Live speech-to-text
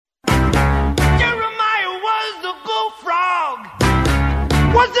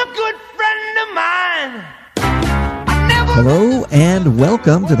was a good friend of mine. Hello and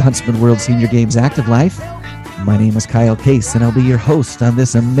welcome to the Huntsman World Senior Games Active Life. My name is Kyle Case and I'll be your host on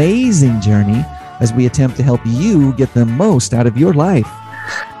this amazing journey as we attempt to help you get the most out of your life.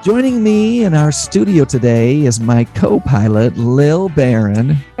 Joining me in our studio today is my co-pilot, Lil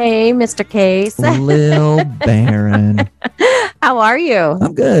Barron. Hey, Mr. Case. Lil Barron. How are you?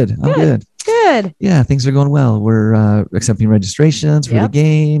 I'm good. I'm good. Good. Yeah, things are going well. We're accepting registrations for the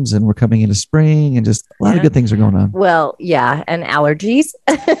games, and we're coming into spring, and just a lot of good things are going on. Well, yeah, and allergies.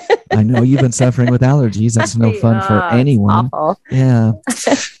 I know you've been suffering with allergies. That's no fun for anyone. Awful. Yeah.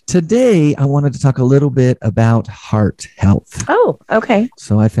 Today, I wanted to talk a little bit about heart health. Oh, okay.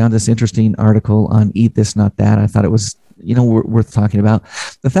 So I found this interesting article on Eat This, Not That. I thought it was worth talking about.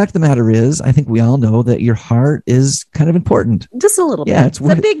 The fact of the matter is, I think we all know that your heart is kind of important. Just a little bit. Yeah, it's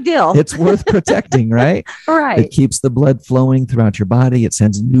a big deal. It's worth protecting, right? Right. It keeps the blood flowing throughout your body. It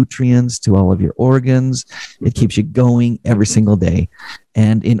sends nutrients to all of your organs. It keeps you going every single day.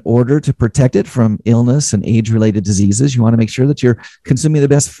 And in order to protect it from illness and age-related diseases, you want to make sure that you're consuming the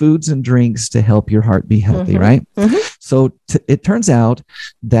best foods and drinks to help your heart be healthy, right? Mm-hmm. So it turns out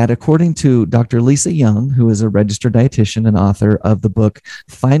that according to Dr. Lisa Young, who is a registered dietitian and author of the book,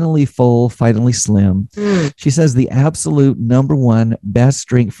 Finally Full, Finally Slim, she says the absolute number one best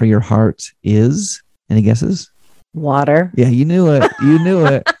drink for your heart is, any guesses? Water. Yeah, you knew it. You knew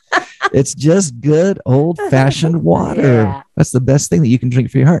it. It's just good old-fashioned water. Yeah. That's the best thing that you can drink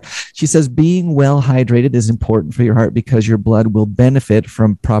for your heart. She says being well hydrated is important for your heart because your blood will benefit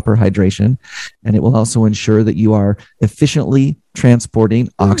from proper hydration, and it will also ensure that you are efficiently transporting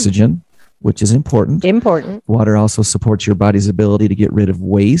oxygen, which is important. Water also supports your body's ability to get rid of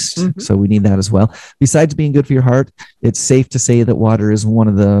waste, so we need that as well. Besides being good for your heart, it's safe to say that water is one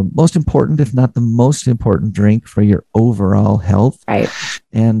of the most important, if not the most important drink for your overall health. Right.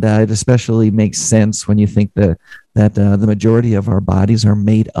 And it especially makes sense when you think that the majority of our bodies are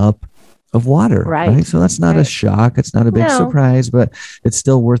made up of water. Right. So that's not a shock. It's not a big surprise, but it's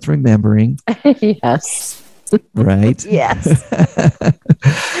still worth remembering. Yes. Right? Yes.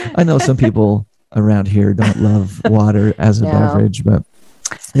 I know some around here don't love water as a beverage, but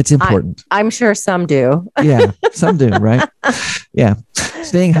it's important. I'm sure some do. Yeah, some do, right? Yeah.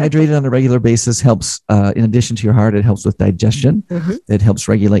 Staying hydrated on a regular basis helps, in addition to your heart, it helps with digestion. It helps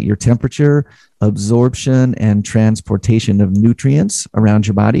regulate your temperature, absorption, and transportation of nutrients around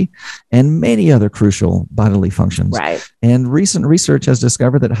your body, and many other crucial bodily functions. Right. And recent research has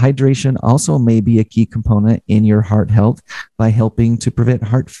discovered that hydration also may be a key component in your heart health by helping to prevent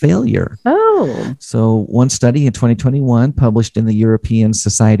heart failure. Oh. So one study in 2021 published in the European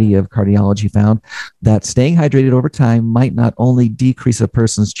Society of Cardiology found that staying hydrated over time might not only decrease a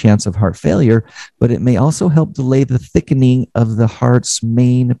person's chance of heart failure, but it may also help delay the thickening of the heart's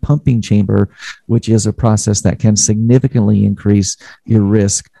main pumping chamber, which is a process that can significantly increase your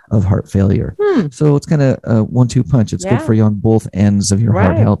risk of heart failure. So it's kind of a 1-2 punch. It's good for you on both ends of your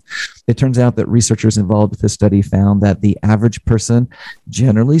heart health. It turns out that researchers involved with this study found that the average person,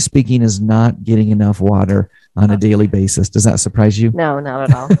 generally speaking, is not getting enough water on a daily basis. Does that surprise you? No, not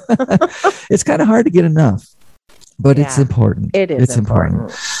at all. It's kind of hard to get enough, but it's important. It's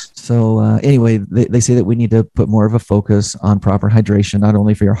important. So anyway, they say that we need to put more of a focus on proper hydration, not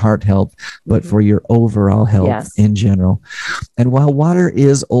only for your heart health, but for your overall health in general. And while water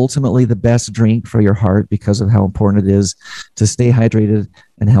is ultimately the best drink for your heart because of how important it is to stay hydrated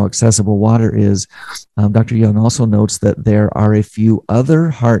and how accessible water is, Dr. Young also notes that there are a few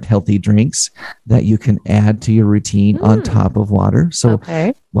other heart healthy drinks that you can add to your routine on top of water. So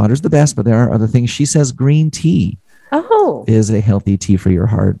water's the best, but there are other things. She says green tea is a healthy tea for your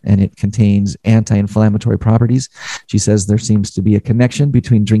heart, and it contains anti-inflammatory properties. She says there seems to be a connection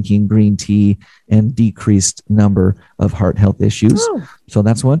between drinking green tea and decreased number of heart health issues. So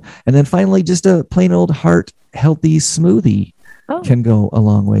that's one. And then finally, just a plain old heart healthy smoothie can go a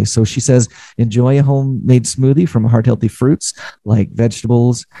long way. So she says, enjoy a homemade smoothie from heart-healthy fruits like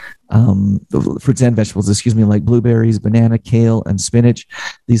vegetables, fruits and vegetables, like blueberries, banana, kale, and spinach.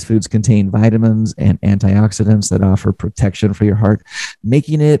 These foods contain vitamins and antioxidants that offer protection for your heart.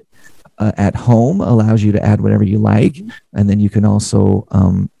 Making it at home allows you to add whatever you like, and then you can also,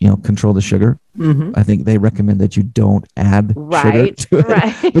 control the sugar. I think they recommend that you don't add sugar to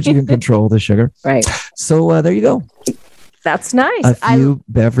it, but you can control the sugar. Right. So there you go. That's nice. A few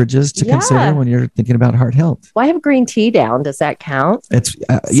beverages to consider when you're thinking about heart health. Well, I have green tea down. Does that count? It's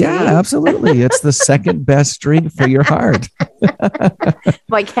absolutely. It's the second best drink for your heart. Well,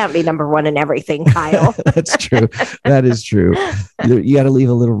 I can't be number one in everything, Kyle. That's true. That is true. You got to leave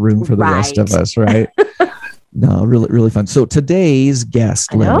a little room for the rest of us, right? No, really, really fun. So today's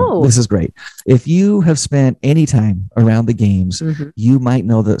guest, Lynn, this is great. If you have spent any time around the games, you might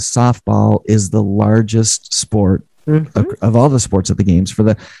know that softball is the largest sport of all the sports at the games. For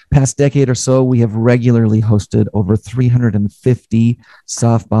the past decade or so, we have regularly hosted over 350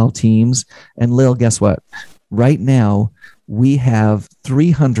 softball teams. And Lil, guess what? Right now, we have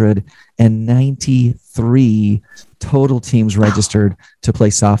 393 total teams registered to play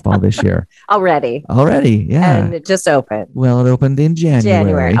softball this year. Already, yeah. And it just opened. Well, it opened in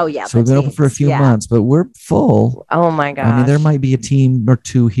January. Oh, yeah. So we've been open for a few months, but we're full. Oh, my gosh. I mean, there might be a team or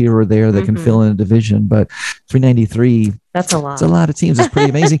two here or there that can fill in a division, but 393. That's a lot. It's a lot of teams. It's pretty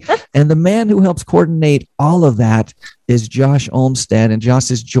amazing. And the man who helps coordinate all of that is Josh Olmstead. And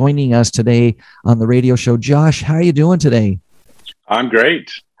Josh is joining us today on the radio show. Josh, how are you doing today? I'm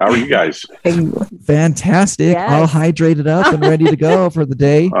great. How are you guys? Fantastic. Yes. All hydrated up and ready to go for the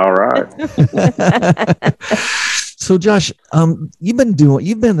day. All right. So Josh, you've been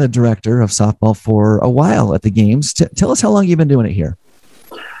the director of softball for a while at the games. Tell us how long you've been doing it here.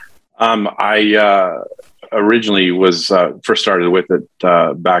 I originally was first started with it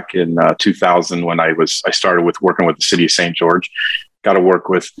back in 2000 when I started with working with the city of St. George. Got to work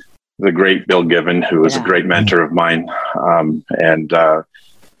with the great Bill Given, who was a great mentor of mine, and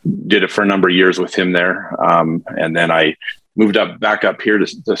did it for a number of years with him there. And then I moved back up here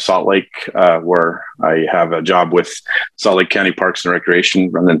to Salt Lake, where I have a job with Salt Lake County Parks and Recreation,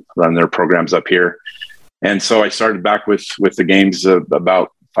 run their programs up here. And so I started back with the games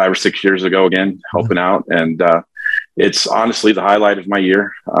about 5 or 6 years ago again, helping out. And it's honestly the highlight of my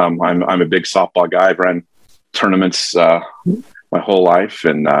year. I'm a big softball guy. I've run tournaments my whole life.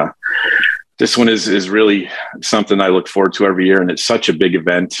 And this one is really something I look forward to every year. And it's such a big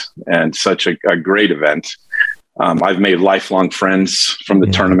event and such a great event. I've made lifelong friends from the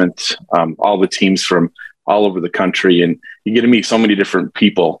tournament, all the teams from all over the country. And you get to meet so many different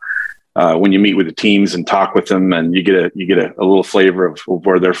people when you meet with the teams and talk with them, and you get a little flavor of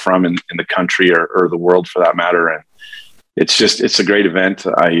where they're from in the country or the world for that matter. And it's a great event.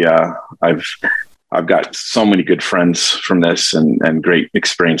 I've got so many good friends from this and great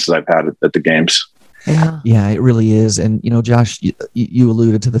experiences I've had at the games. Yeah, it really is. And, Josh, you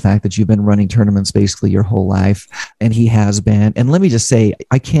alluded to the fact that you've been running tournaments basically your whole life, and he has been. And let me just say,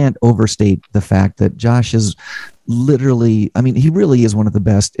 I can't overstate the fact that Josh is literally, he really is one of the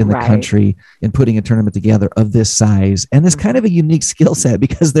best in the country in putting a tournament together of this size. And it's kind of a unique skill set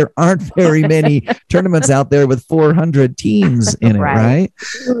because there aren't very many tournaments out there with 400 teams in it, right?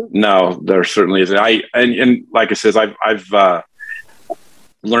 No, there certainly isn't. And like I said, I've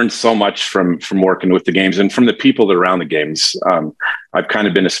learned so much from working with the games and from the people that are around the games. I've kind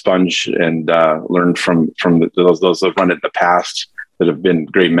of been a sponge and learned from those that run it in the past that have been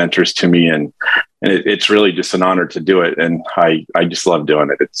great mentors to me. And it's really just an honor to do it. And I just love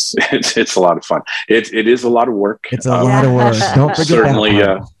doing it. It's a lot of fun. It is a lot of work. It's a lot of work. Don't forget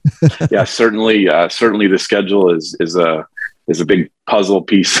certainly, certainly the schedule is a big puzzle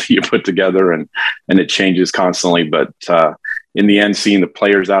piece you put together and it changes constantly. But in the end, seeing the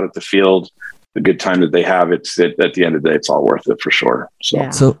players out at the field, the good time that they have, at the end of the day, it's all worth it for sure.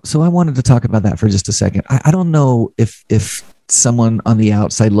 So I wanted to talk about that for just a second. I don't know if someone on the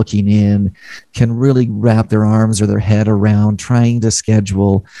outside looking in can really wrap their arms or their head around trying to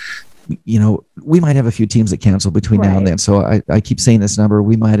schedule. We might have a few teams that cancel between now and then. So I keep saying this number,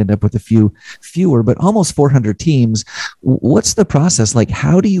 we might end up with a few fewer, but almost 400 teams. What's the process like?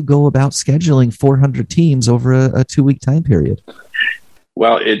 How do you go about scheduling 400 teams over a 2-week time period?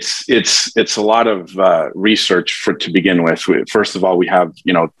 Well, it's a lot of research to begin with. First of all, we have,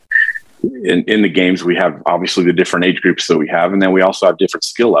 in the games, we have obviously the different age groups that we have, and then we also have different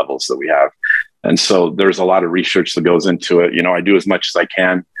skill levels that we have. And so there's a lot of research that goes into it. I do as much as I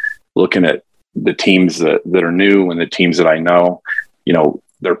can looking at the teams that are new and the teams that I know,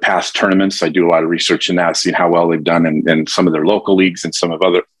 their past tournaments. I do a lot of research in that, seeing how well they've done in some of their local leagues and some of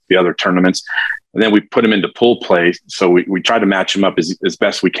the other tournaments. And then we put them into pool play. So we try to match them up as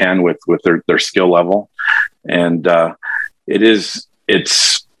best we can with their skill level. And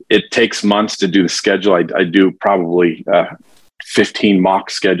it takes months to do the schedule. I do probably 15 mock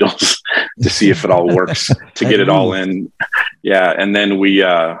schedules to see if it all works to get it all in. Yeah. And then we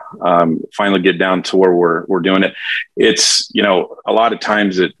finally get down to where we're doing it. It's, a lot of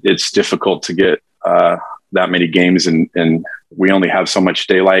times it's difficult to get that many games and we only have so much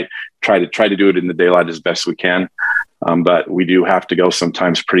daylight. Try to do it in the daylight as best we can. But we do have to go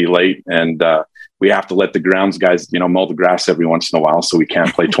sometimes pretty late, and we have to let the grounds guys, mow the grass every once in a while, so we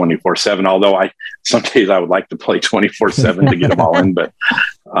can't play 24/7. Although some days I would like to play 24/7 to get them all in, but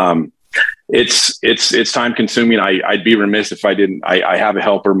It's time consuming. I'd be remiss if I didn't. I have a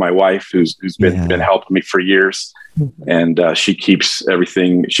helper, my wife, who's been helping me for years, and she keeps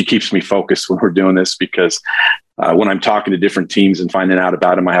me focused when we're doing this, because when I'm talking to different teams and finding out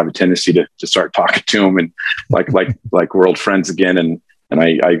about them, I have a tendency to start talking to them and like we're old friends again. And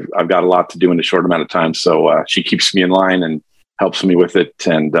I've got a lot to do in a short amount of time. So she keeps me in line and helps me with it.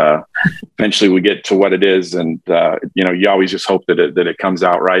 And eventually we get to what it is. And, you always just hope that it comes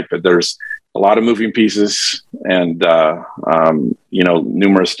out right. But there's a lot of moving pieces and,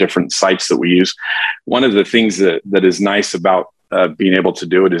 numerous different sites that we use. One of the things that is nice about being able to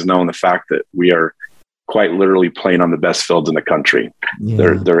do it is knowing the fact that we are quite literally playing on the best fields in the country.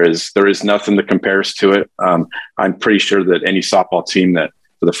 Yeah. There is nothing that compares to it. I'm pretty sure that any softball team that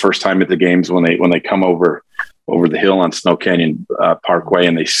for the first time at the games, when they come over the hill on Snow Canyon Parkway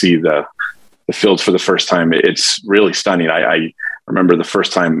and they see the fields for the first time, it's really stunning. I remember the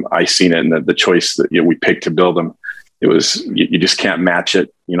first time I seen it, and the choice that we picked to build them, it was, you just can't match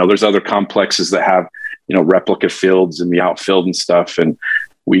it. There's other complexes that have, replica fields in the outfield and stuff. And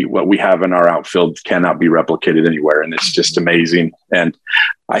what we have in our outfield cannot be replicated anywhere. And it's just amazing. And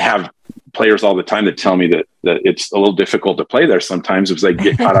I have players all the time that tell me that it's a little difficult to play there sometimes as they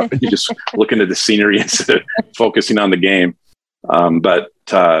get caught up and you just looking at the scenery instead of focusing on the game. But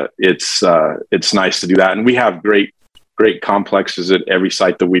it's nice to do that. And we have great complexes at every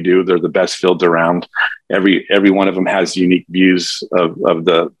site that we do. They're the best fields around. Every one of them has unique views of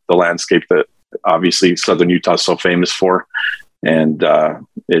the landscape that obviously Southern Utah is so famous for. And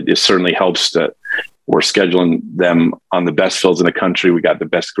it certainly helps that we're scheduling them on the best fields in the country. We got the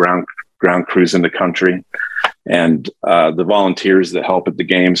best ground crews in the country, and the volunteers that help at the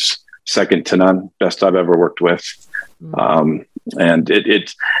games, second to none, best I've ever worked with. And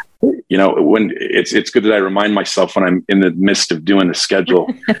it's good that I remind myself when I'm in the midst of doing the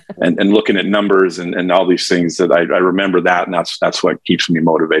schedule and looking at numbers and all these things that I remember that, and that's what keeps me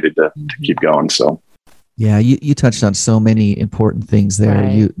motivated to keep going. So. Yeah, you touched on so many important things there.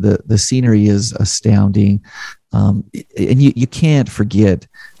 Right. The scenery is astounding, and you can't forget,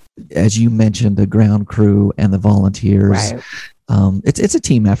 as you mentioned, the ground crew and the volunteers. Right. It's a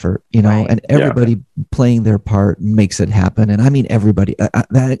team effort, right. And everybody playing their part makes it happen. And I mean, everybody,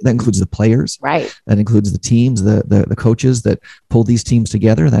 that includes the players, right? That includes the teams, the coaches that pull these teams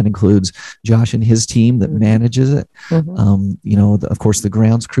together. That includes Josh and his team that manages it. Mm-hmm. Of course, the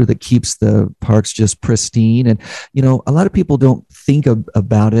grounds crew that keeps the parks just pristine. And, a lot of people don't think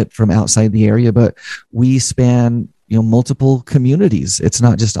about it from outside the area, but we span, multiple communities. It's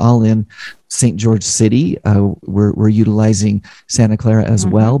not just all in St. George City. We're utilizing Santa Clara as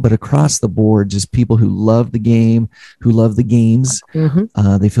well, but across the board, just people who love the game, who love the games.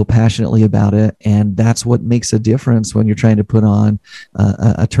 They feel passionately about it. And that's what makes a difference when you're trying to put on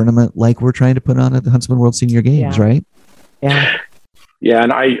a tournament like we're trying to put on at the Huntsman World Senior Games, right? Yeah. Yeah.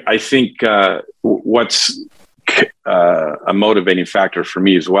 And I think what's a motivating factor for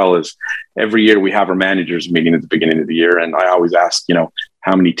me as well is every year we have our managers meeting at the beginning of the year. And I always ask,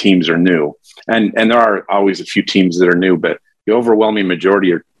 how many teams are new? And there are always a few teams that are new, but the overwhelming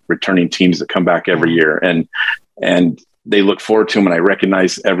majority are returning teams that come back every year. And they look forward to them, and I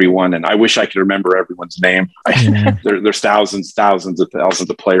recognize everyone. And I wish I could remember everyone's name. There's thousands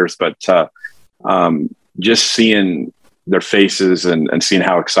of players, but just seeing their faces and seeing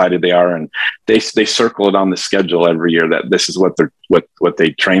how excited they are, and they circle it on the schedule every year that this is what they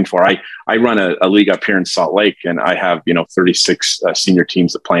train for. I run a league up here in Salt Lake, and I have 36 senior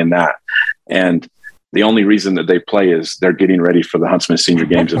teams that play in that, and the only reason that they play is they're getting ready for the Huntsman Senior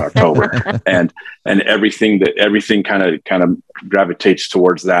Games in October, and everything kind of gravitates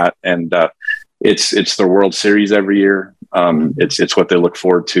towards that, and it's their World Series every year. It's what they look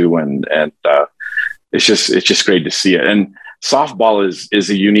forward to, and it's just great to see it. And softball is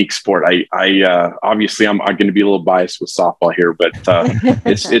a unique sport. I obviously I'm going to be a little biased with softball here, but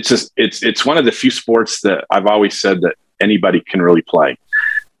it's one of the few sports that I've always said that anybody can really play.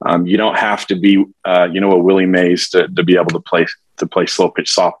 You don't have to be a Willie Mays to be able to play slow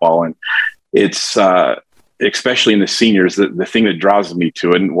pitch softball, and it's especially in the seniors. The thing that draws me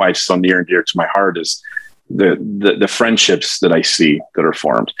to it and why it's so near and dear to my heart is the friendships that I see that are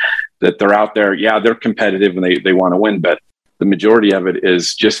formed. That they're out there, they're competitive and they want to win, but the majority of it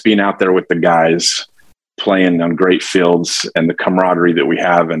is just being out there with the guys, playing on great fields, and the camaraderie that we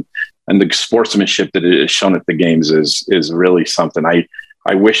have, and the sportsmanship that is shown at the games is really something.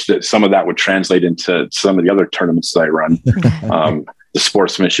 I wish that some of that would translate into some of the other tournaments that I run, the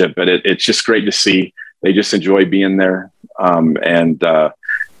sportsmanship, but it's just great to see. They just enjoy being there, and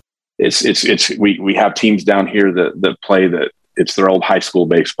we have teams down here that play that it's their old high school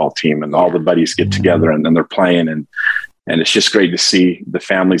baseball team, and all the buddies get together and then they're playing, and it's just great to see the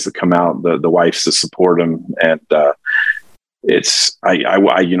families that come out, the wives that support them. And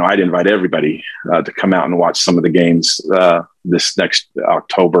I'd invite everybody to come out and watch some of the games this next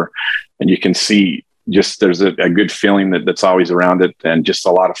October, and you can see just there's a good feeling that's always around it, and just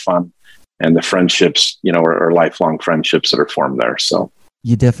a lot of fun, and the friendships, are lifelong friendships that are formed there. So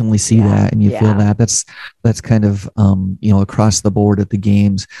you definitely see that, and you feel that. That's kind of across the board at the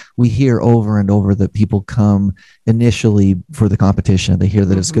games. We hear over and over that people come initially for the competition. They hear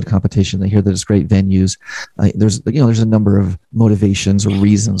that it's good competition. They hear that it's great venues. There's a number of motivations or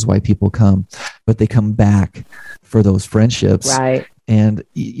reasons why people come, but they come back for those friendships. Right. And,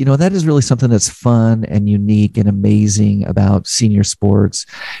 that is really something that's fun and unique and amazing about senior sports.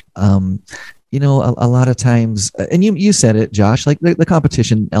 A lot of times, and you said it, Josh, like the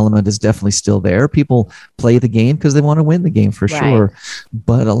competition element is definitely still there. People play the game because they want to win the game for sure.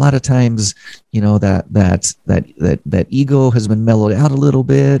 But a lot of times, that ego has been mellowed out a little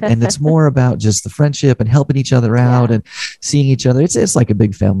bit, and it's more about just the friendship and helping each other out and seeing each other. It's like a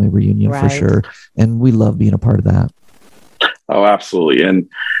big family reunion for sure. And we love being a part of that. Oh, absolutely. And,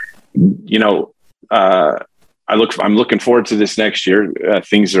 I'm looking forward to this next year.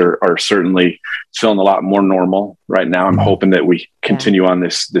 Things are certainly feeling a lot more normal right now. I'm hoping that we continue on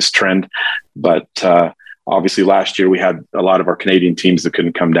this trend, but obviously last year we had a lot of our Canadian teams that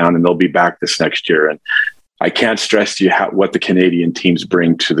couldn't come down, and they'll be back this next year. And I can't stress to you what the Canadian teams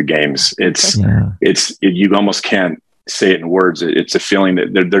bring to the games. You almost can't say it in words. It's a feeling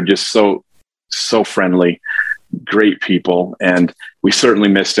that they're just so friendly, great people, and we certainly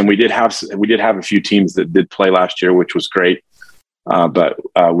missed them. We did have a few teams that did play last year, which was great, but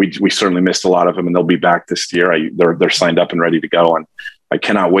we certainly missed a lot of them, and they'll be back this year. They're signed up and ready to go, and I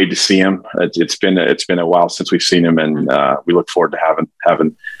cannot wait to see them. It's been a while since we've seen them, and we look forward to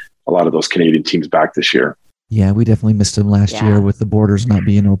having a lot of those Canadian teams back this year. Yeah, we definitely missed them last year with the borders not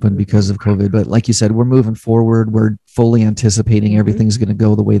being open because of COVID. But like you said, we're moving forward. We're fully anticipating everything's going to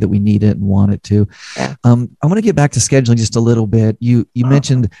go the way that we need it and want it to. Yeah. I want to get back to scheduling just a little bit. You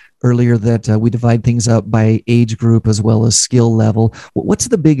mentioned earlier that we divide things up by age group as well as skill level. What's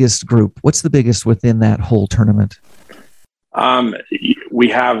the biggest group? What's the biggest within that whole tournament? We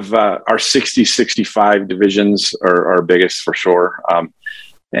have our 60-65 divisions are our biggest for sure.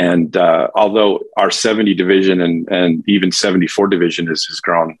 And although our 70 division and even 74 division has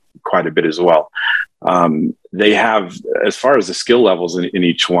grown quite a bit as well, they have, as far as the skill levels in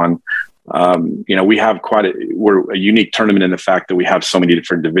each one, we have we're a unique tournament in the fact that we have so many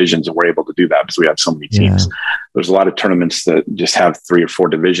different divisions, and we're able to do that because we have so many teams. There's a lot of tournaments that just have 3 or 4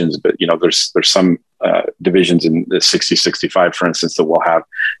 divisions, but there's some divisions in the 60-65, for instance, that will have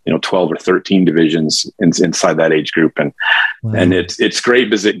 12 or 13 divisions inside that age group, and it's great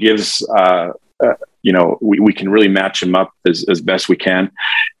because it gives we can really match them up as best we can.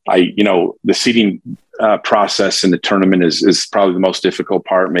 The seeding process in the tournament is probably the most difficult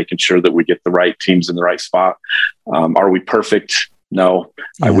part, making sure that we get the right teams in the right spot. Are we perfect? No,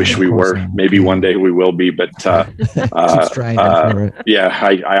 I wish we were. Maybe one day we will be, but I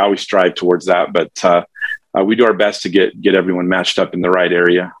always strive towards that. But we do our best to get everyone matched up in the right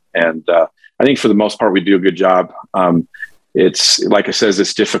area, and I think for the most part we do a good job. It's like I says,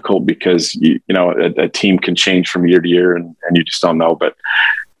 it's difficult because a team can change from year to year, and you just don't know. But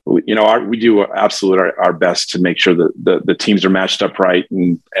we do absolutely our best to make sure that the teams are matched up right,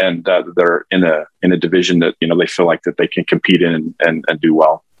 and they're in a division that they feel like that they can compete in and do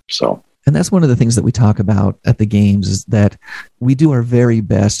well. So. And that's one of the things that we talk about at the games, is that we do our very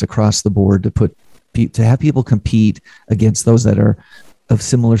best across the board to have people compete against those that are of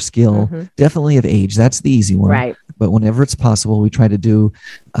similar skill, definitely of age. That's the easy one. Right. But whenever it's possible, we try to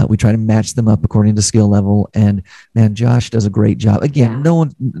match them up according to skill level. And man, Josh does a great job. Again,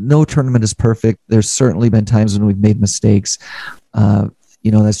 no tournament is perfect. There's certainly been times when we've made mistakes.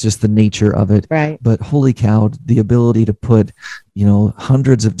 That's just the nature of it. Right. But holy cow, the ability to put,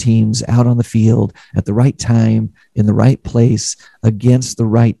 hundreds of teams out on the field at the right time, in the right place, against the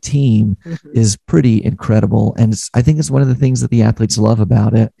right team is pretty incredible. And I think it's one of the things that the athletes love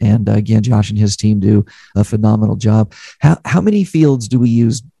about it. And again, Josh and his team do a phenomenal job. How many fields do we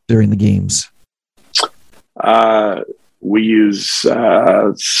use during the games? We use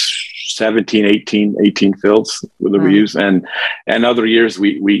 17, 18 fields that we use. And other years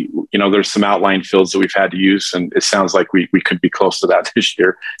we there's some outline fields that we've had to use. And it sounds like we could be close to that this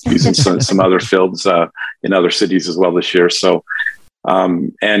year, using some other fields in other cities as well this year. So,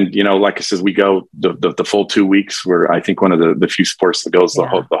 like I said, we go the full 2 weeks. We're, I think, one of the few sports that goes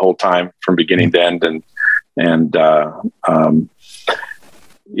the whole time from beginning to end. And and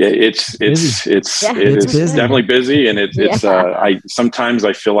yeah, it is definitely busy, and it's I sometimes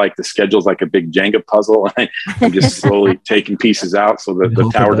I feel like the schedule's like a big Jenga puzzle, and I'm just slowly taking pieces out so that the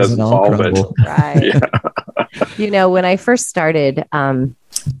tower doesn't fall. But right. Yeah. When I first started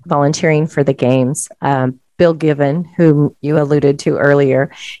volunteering for the games, Bill Given, whom you alluded to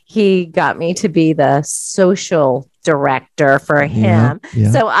earlier, he got me to be the social director for him.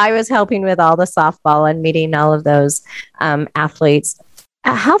 Yeah. So I was helping with all the softball and meeting all of those athletes.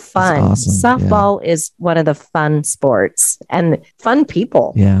 How fun. Awesome. Softball is one of the fun sports and fun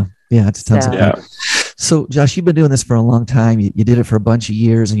people. Yeah. It's tons of fun. So Josh, you've been doing this for a long time. You did it for a bunch of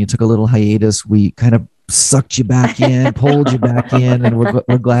years, and you took a little hiatus. We kind of sucked you back in, pulled you back in, and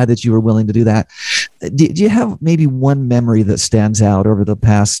we're glad that you were willing to do that. Do you have maybe one memory that stands out over the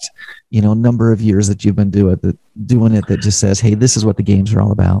past, number of years that you've been doing it that just says, hey, this is what the games are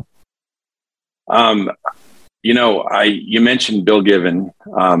all about? You mentioned Bill Given,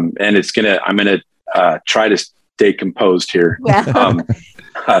 and I'm going to try to stay composed here.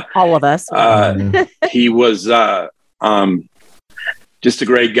 All of us. He was just a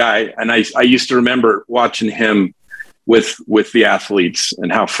great guy. And I used to remember watching him with the athletes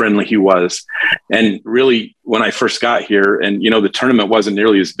and how friendly he was. And really, when I first got here and, the tournament wasn't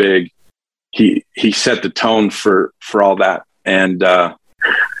nearly as big, he set the tone for all that. And,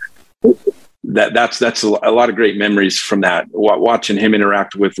 that's a lot of great memories from that, watching him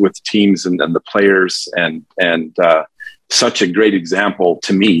interact with teams and the players and such a great example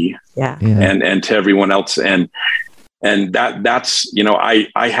to me and to everyone else. And that's,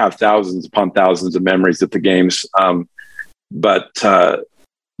 I have thousands upon thousands of memories at the games. But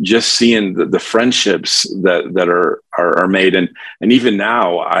just seeing the friendships that are made. And even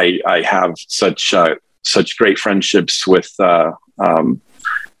now I have such great friendships with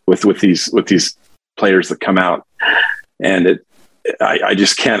these players that come out, and I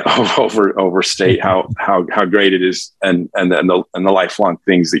just can't overstate how great it is, and the lifelong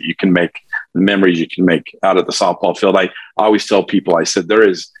things that you can make, the memories you can make out of the softball field. I always tell people, I said, there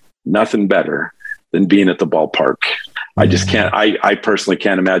is nothing better than being at the ballpark. I just can't. I personally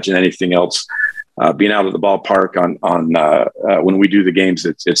can't imagine anything else. Being out at the ballpark on when we do the games,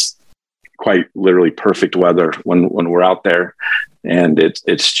 it's quite literally perfect weather when we're out there. And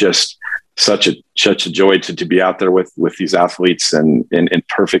it's just such a joy to be out there with these athletes and in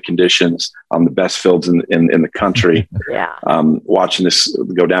perfect conditions on the best fields in the country. Watching this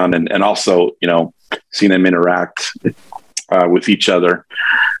go down and also, seeing them interact with each other.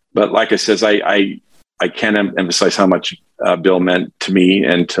 But like I says, I can't emphasize how much Bill meant to me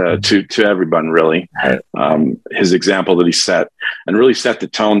and to everyone, really. His example that he set and really set the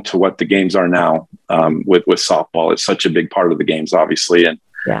tone to what the games are now with softball. It's such a big part of the games, obviously.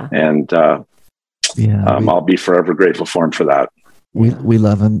 I'll be forever grateful for him for that. We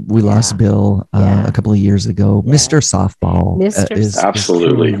love him. We lost Bill a couple of years ago. Mr. Softball is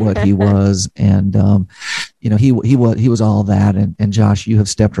absolutely what he was, and he was all that. And Josh, you have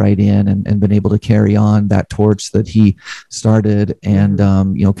stepped right in and been able to carry on that torch that he started, and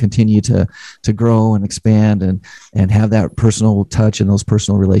continue to grow and expand and have that personal touch and those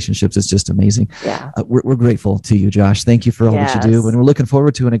personal relationships. It's just amazing. We're grateful to you, Josh. Thank you for all that you do, and we're looking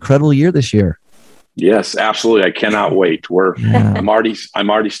forward to an incredible year this year. Yes, absolutely. I cannot wait. I'm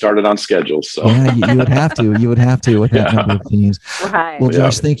already started on schedule. So you would have to. You would have to with that number of teams. Right. Well,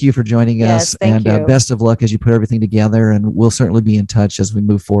 Josh, thank you for joining us, and best of luck as you put everything together. And we'll certainly be in touch as we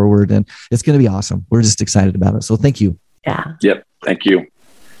move forward. And it's going to be awesome. We're just excited about it. So thank you. Yeah. Yep. Thank you.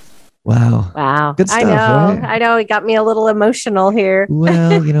 Wow. Good stuff. I know. It got me a little emotional here.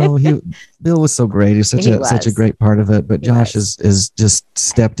 Well, Bill was so great. He's such a great part of it. But Josh is just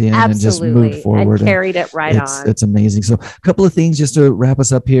stepped in and just moved forward and carried it right on. It's amazing. So a couple of things just to wrap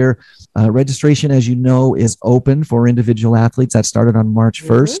us up here. Registration, as you know, is open for individual athletes. That started on March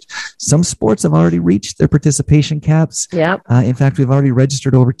 1st. Some sports have already reached their participation caps. Yep. In fact, we've already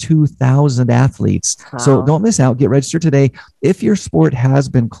registered over 2,000 athletes. Wow. So don't miss out. Get registered today. If your sport has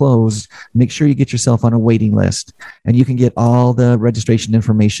been closed, make sure you get yourself on a waiting list, and you can get all the registration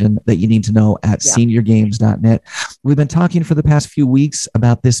information that you need to know at seniorgames.net. We've been talking for the past few weeks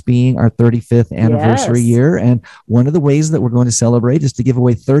about this being our 35th anniversary year. And one of the ways that we're going to celebrate is to give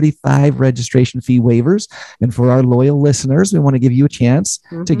away 35 registration fee waivers. And for our loyal listeners, we want to give you a chance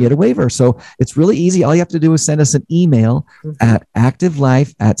to get a waiver. So it's really easy. All you have to do is send us an email at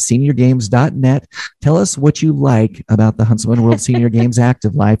activelife@seniorgames.net. Tell us what you like about the Huntsman World Senior Games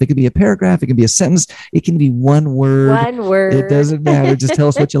Active Life. It could be be a paragraph. It can be a sentence. It can be one word. One word. It doesn't matter. Just tell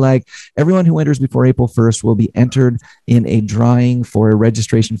us what you like. Everyone who enters before April 1st will be entered in a drawing for a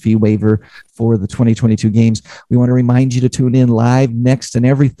registration fee waiver for the 2022 games. We want to remind you to tune in live next and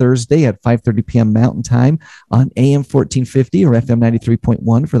every Thursday at 5:30 p.m. Mountain Time on AM 1450 or FM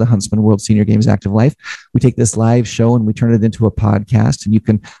 93.1 for the Huntsman World Senior Games Active Life. We take this live show and we turn it into a podcast, and you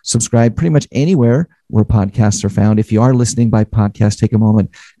can subscribe pretty much anywhere where podcasts are found. If you are listening by podcast, take a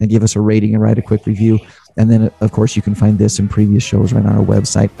moment and give us a rating and write a quick review. And then, of course, you can find this and previous shows right on our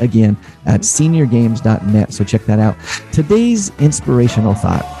website, again, at seniorgames.net. So check that out. Today's inspirational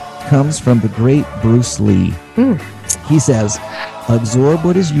thought comes from the great Bruce Lee. He says, absorb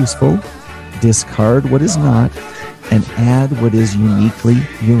what is useful, discard what is not, and add what is uniquely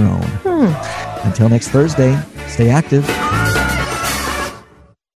your own. Until next Thursday, stay active.